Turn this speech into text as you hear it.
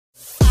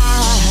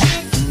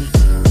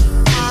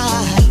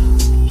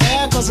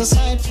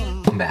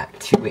Welcome back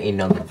to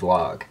another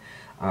vlog.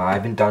 I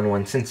haven't done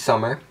one since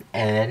summer,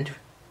 and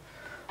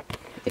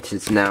it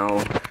is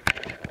now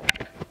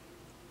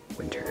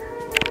winter.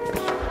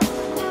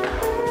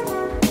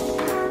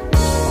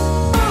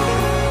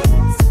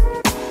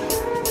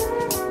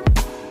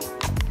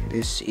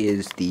 This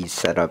is the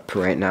setup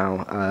right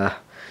now.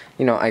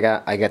 You know, I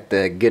got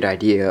the good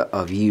idea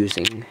of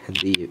using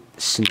the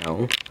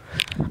snow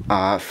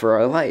for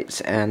our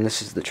lights, and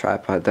this is the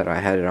tripod that I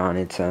had it on.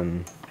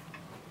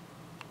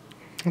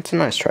 It's a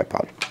nice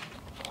tripod.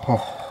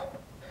 Oh.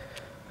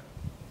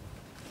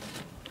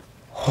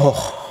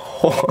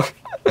 Oh.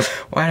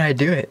 Why did I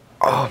do it?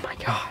 Oh my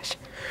gosh.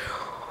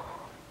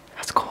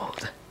 That's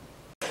cold.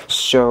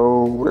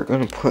 So we're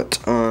gonna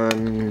put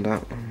on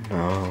that one.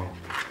 No.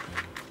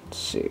 Let's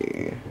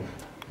see.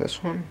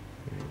 This one?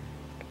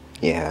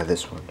 Yeah,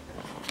 this one.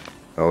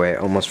 Oh wait,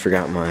 almost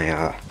forgot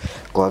my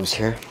gloves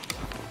here.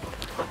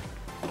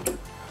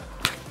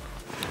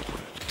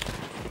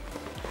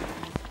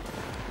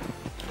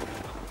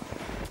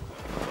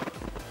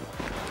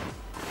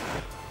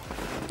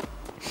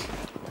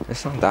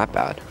 It's not that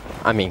bad.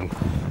 I mean,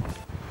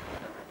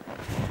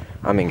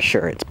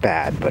 sure, it's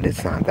bad, but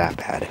it's not that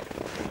bad.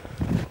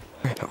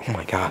 Oh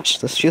my gosh,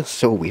 this feels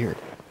so weird.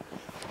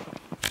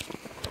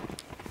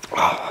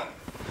 Oh.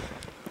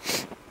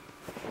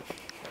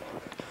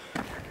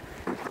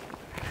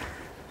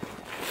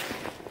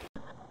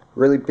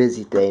 Really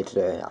busy day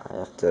today. I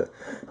have to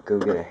go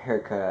get a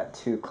haircut at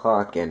 2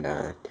 o'clock and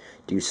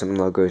do some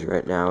logos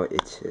right now.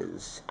 It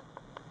is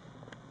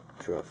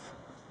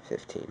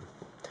 12:15.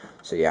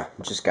 So yeah,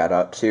 just got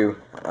up too.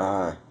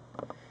 Yeah.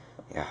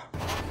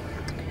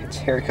 It's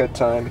haircut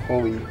time.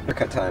 Holy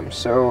haircut time.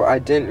 So I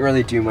didn't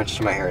really do much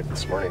to my hair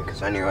this morning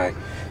because I knew I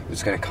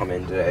was gonna come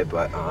in today,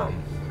 but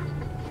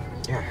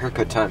yeah,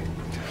 haircut time.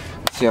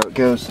 Let's see how it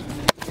goes.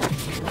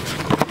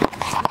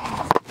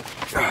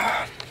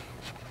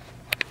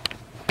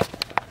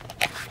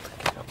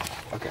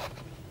 Okay.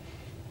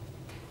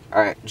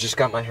 Alright, just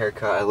got my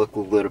haircut. I look a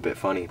little bit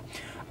funny.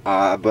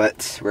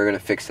 But we're gonna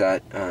fix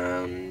that.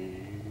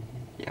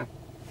 Yeah.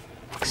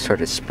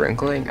 Started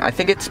sprinkling. I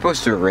think it's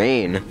supposed to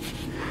rain.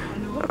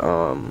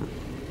 So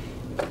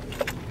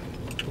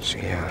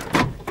yeah.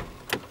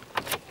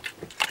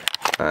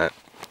 Alright.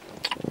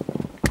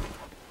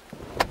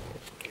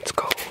 Let's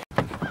go.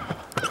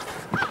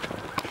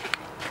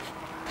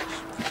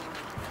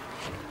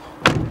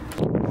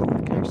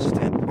 There's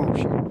that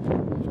ocean.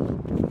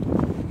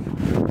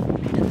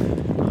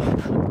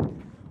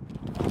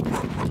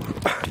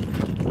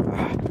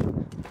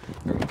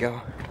 There we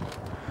go.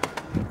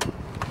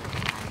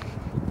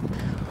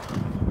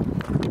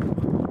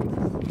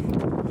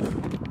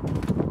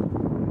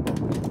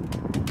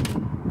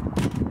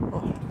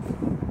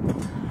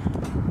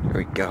 There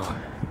we go.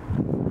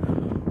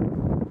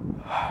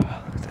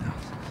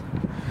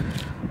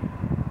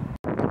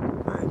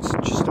 Alright, so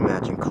just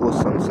imagine cool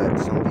sunset.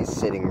 Somebody's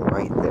sitting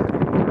right there.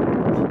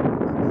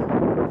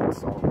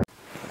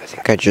 I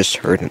think I just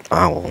heard an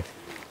owl.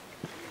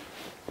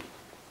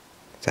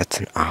 That's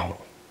an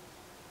owl.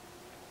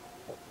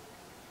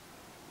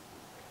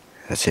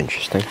 That's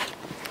interesting.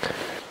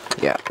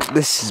 Yeah,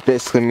 this is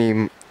basically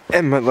me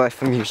and my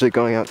life. I'm usually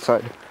going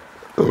outside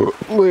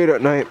late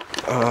at night.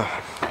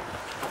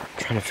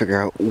 Trying to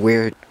figure out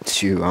where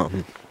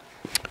to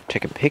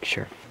take a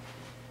picture.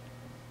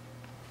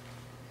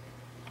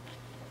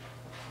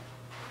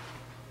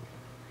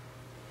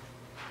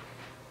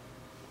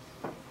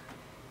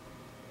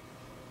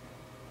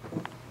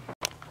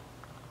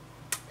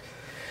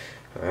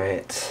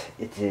 Alright,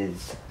 it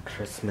is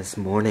Christmas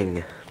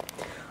morning.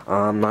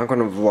 I'm not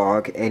gonna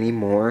vlog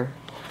anymore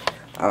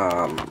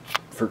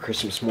for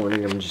Christmas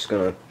morning. I'm just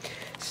gonna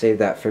save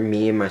that for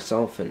me and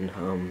myself. And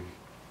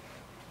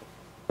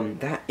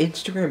that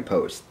Instagram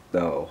post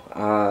though,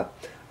 I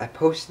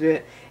posted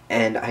it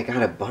and I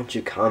got a bunch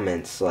of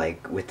comments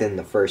like within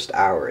the first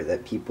hour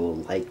that people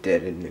liked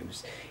it, and it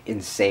was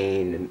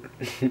insane.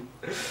 And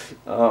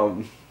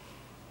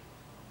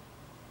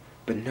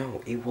but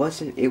no, it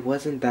wasn't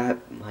that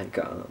like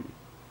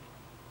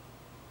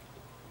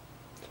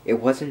it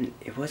wasn't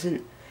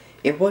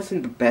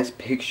the best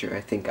picture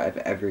I think I've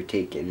ever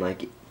taken.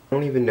 Like, I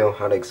don't even know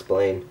how to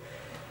explain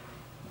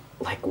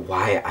like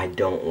why I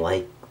don't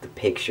like the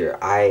picture.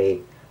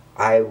 I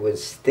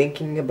was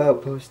thinking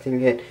about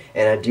posting it,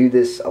 and I do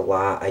this a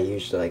lot. I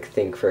usually like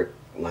think for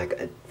like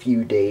a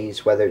few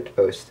days whether to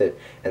post it,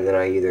 and then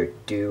I either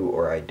do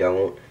or I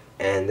don't.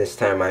 And this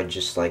time I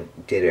just like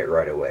did it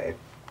right away.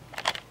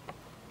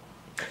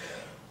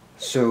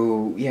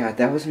 So yeah,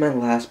 that was my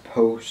last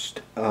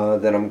post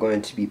that I'm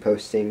going to be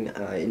posting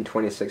in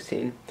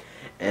 2016,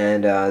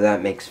 and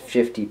that makes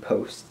 50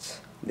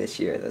 posts this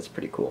year. That's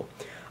pretty cool.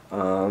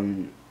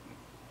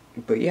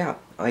 But yeah,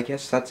 I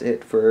guess that's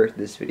it for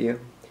this video,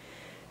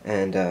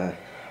 and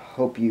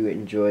hope you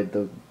enjoyed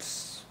the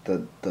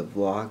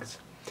vlogs.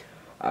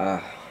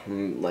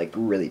 I'm like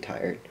really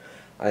tired.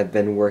 I've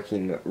been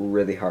working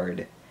really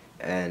hard,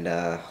 and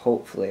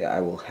hopefully I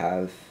will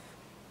have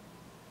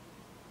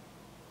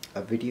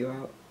a video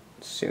out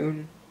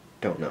soon.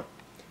 Don't know.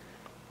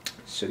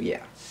 So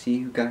yeah, see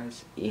you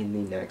guys in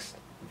the next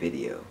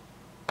video.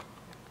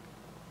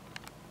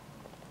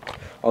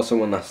 Also,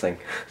 one last thing.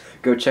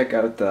 Go check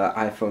out the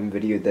iPhone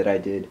video that I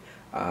did,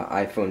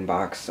 iPhone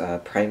box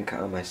prank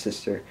on my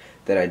sister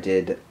that I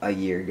did a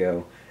year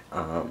ago.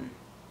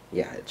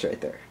 Yeah, it's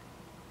right there.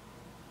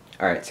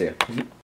 Alright, see ya.